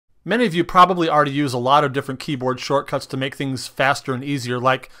Many of you probably already use a lot of different keyboard shortcuts to make things faster and easier,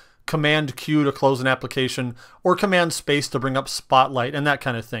 like cmd+Q to close an application, or cmd+Space to bring up Spotlight, and that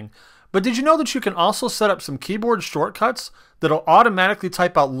kind of thing. But did you know that you can also set up some keyboard shortcuts that'll automatically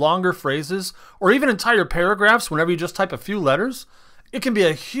type out longer phrases, or even entire paragraphs whenever you just type a few letters? It can be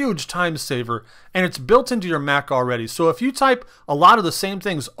a huge time saver, and it's built into your Mac already. So if you type a lot of the same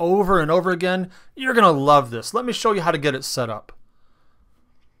things over and over again, you're going to love this. Let me show you how to get it set up.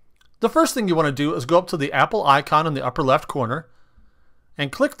 The first thing you want to do is go up to the Apple icon in the upper left corner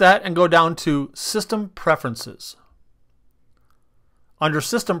and click that and go down to System Preferences. Under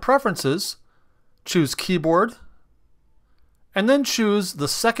System Preferences, choose Keyboard and then choose the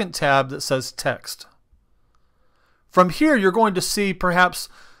second tab that says Text. From here, you're going to see perhaps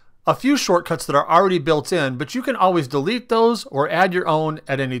a few shortcuts that are already built in, but you can always delete those or add your own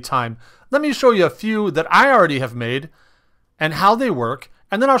at any time. Let me show you a few that I already have made and how they work,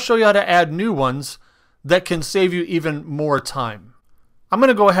 and then I'll show you how to add new ones that can save you even more time. I'm going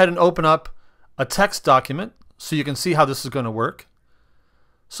to go ahead and open up a text document so you can see how this is going to work.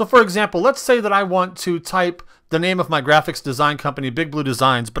 So for example, let's say that I want to type the name of my graphics design company, Big Blue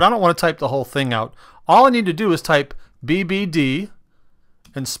Designs, but I don't want to type the whole thing out. All I need to do is type BBD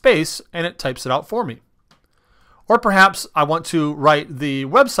and space, and it types it out for me. Or perhaps I want to write the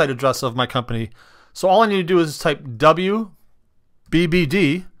website address of my company. So all I need to do is type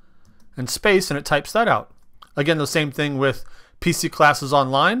WBBD and space, and it types that out. Again, the same thing with PC Classes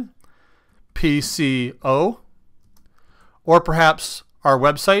Online, PCO, or perhaps our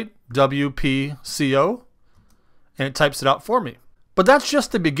website, WPCO, and it types it out for me. But that's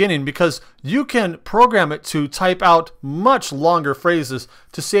just the beginning, because you can program it to type out much longer phrases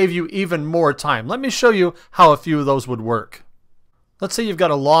to save you even more time. Let me show you how a few of those would work. Let's say you've got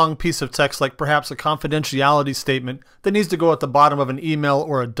a long piece of text, like perhaps a confidentiality statement that needs to go at the bottom of an email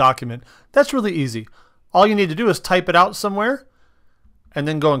or a document. That's really easy. All you need to do is type it out somewhere and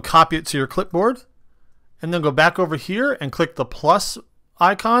then go and copy it to your clipboard, and then go back over here and click the plus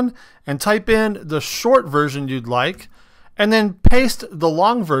icon and type in the short version you'd like, and then paste the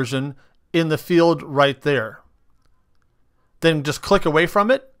long version in the field right there. Then just click away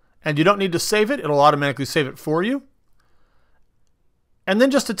from it, and you don't need to save it. It'll automatically save it for you. And then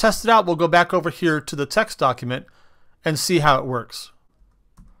just to test it out, we'll go back over here to the text document and see how it works.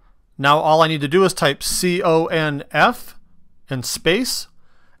 Now all I need to do is type CONF and space,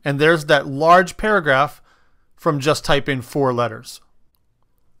 and there's that large paragraph from just typing 4 letters.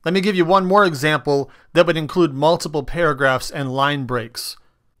 Let me give you one more example that would include multiple paragraphs and line breaks.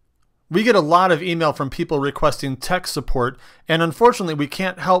 We get a lot of email from people requesting tech support, and unfortunately we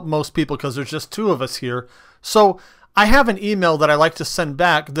can't help most people because there's just 2 of us here. So I have an email that I like to send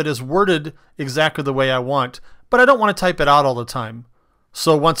back that is worded exactly the way I want, but I don't want to type it out all the time.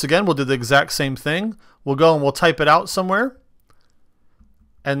 So once again, we'll do the exact same thing. We'll go and we'll type it out somewhere,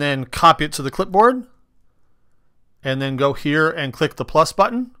 and then copy it to the clipboard, and then go here and click the plus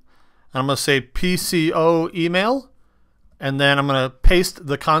button. And I'm going to say PCO email, and then I'm going to paste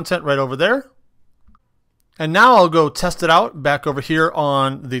the content right over there. And now I'll go test it out back over here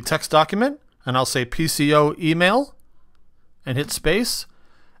on the text document, and I'll say PCO email and hit space.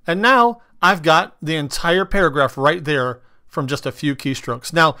 And now I've got the entire paragraph right there from just a few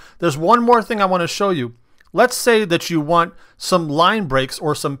keystrokes. Now there's one more thing I want to show you. Let's say that you want some line breaks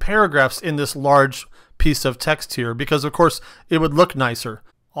or some paragraphs in this large piece of text here, because of course it would look nicer.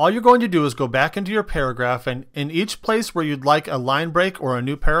 All you're going to do is go back into your paragraph, and in each place where you'd like a line break or a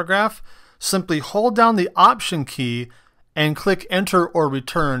new paragraph, simply hold down the Option key and click Enter or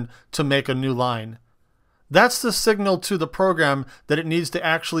Return to make a new line. That's the signal to the program that it needs to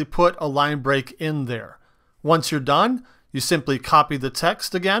actually put a line break in there. Once you're done, you simply copy the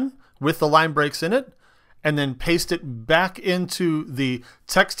text again with the line breaks in it, and then paste it back into the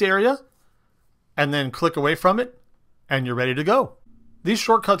text area, and then click away from it, and you're ready to go. These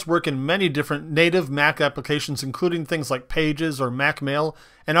shortcuts work in many different native Mac applications, including things like Pages or Mac Mail,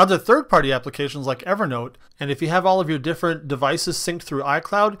 and other third-party applications like Evernote. And if you have all of your different devices synced through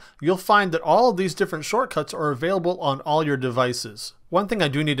iCloud, you'll find that all of these different shortcuts are available on all your devices. One thing I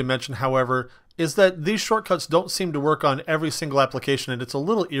do need to mention, however, is that these shortcuts don't seem to work on every single application, and it's a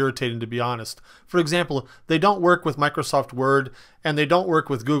little irritating, to be honest. For example, they don't work with Microsoft Word, and they don't work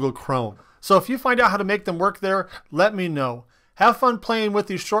with Google Chrome. So if you find out how to make them work there, let me know. Have fun playing with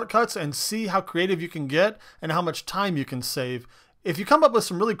these shortcuts and see how creative you can get and how much time you can save. If you come up with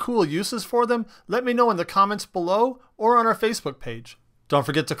some really cool uses for them, let me know in the comments below or on our Facebook page. Don't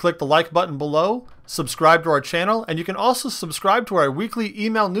forget to click the like button below, subscribe to our channel, and you can also subscribe to our weekly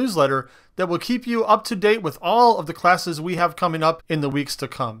email newsletter that will keep you up to date with all of the classes we have coming up in the weeks to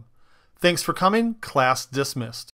come. Thanks for coming. Class dismissed.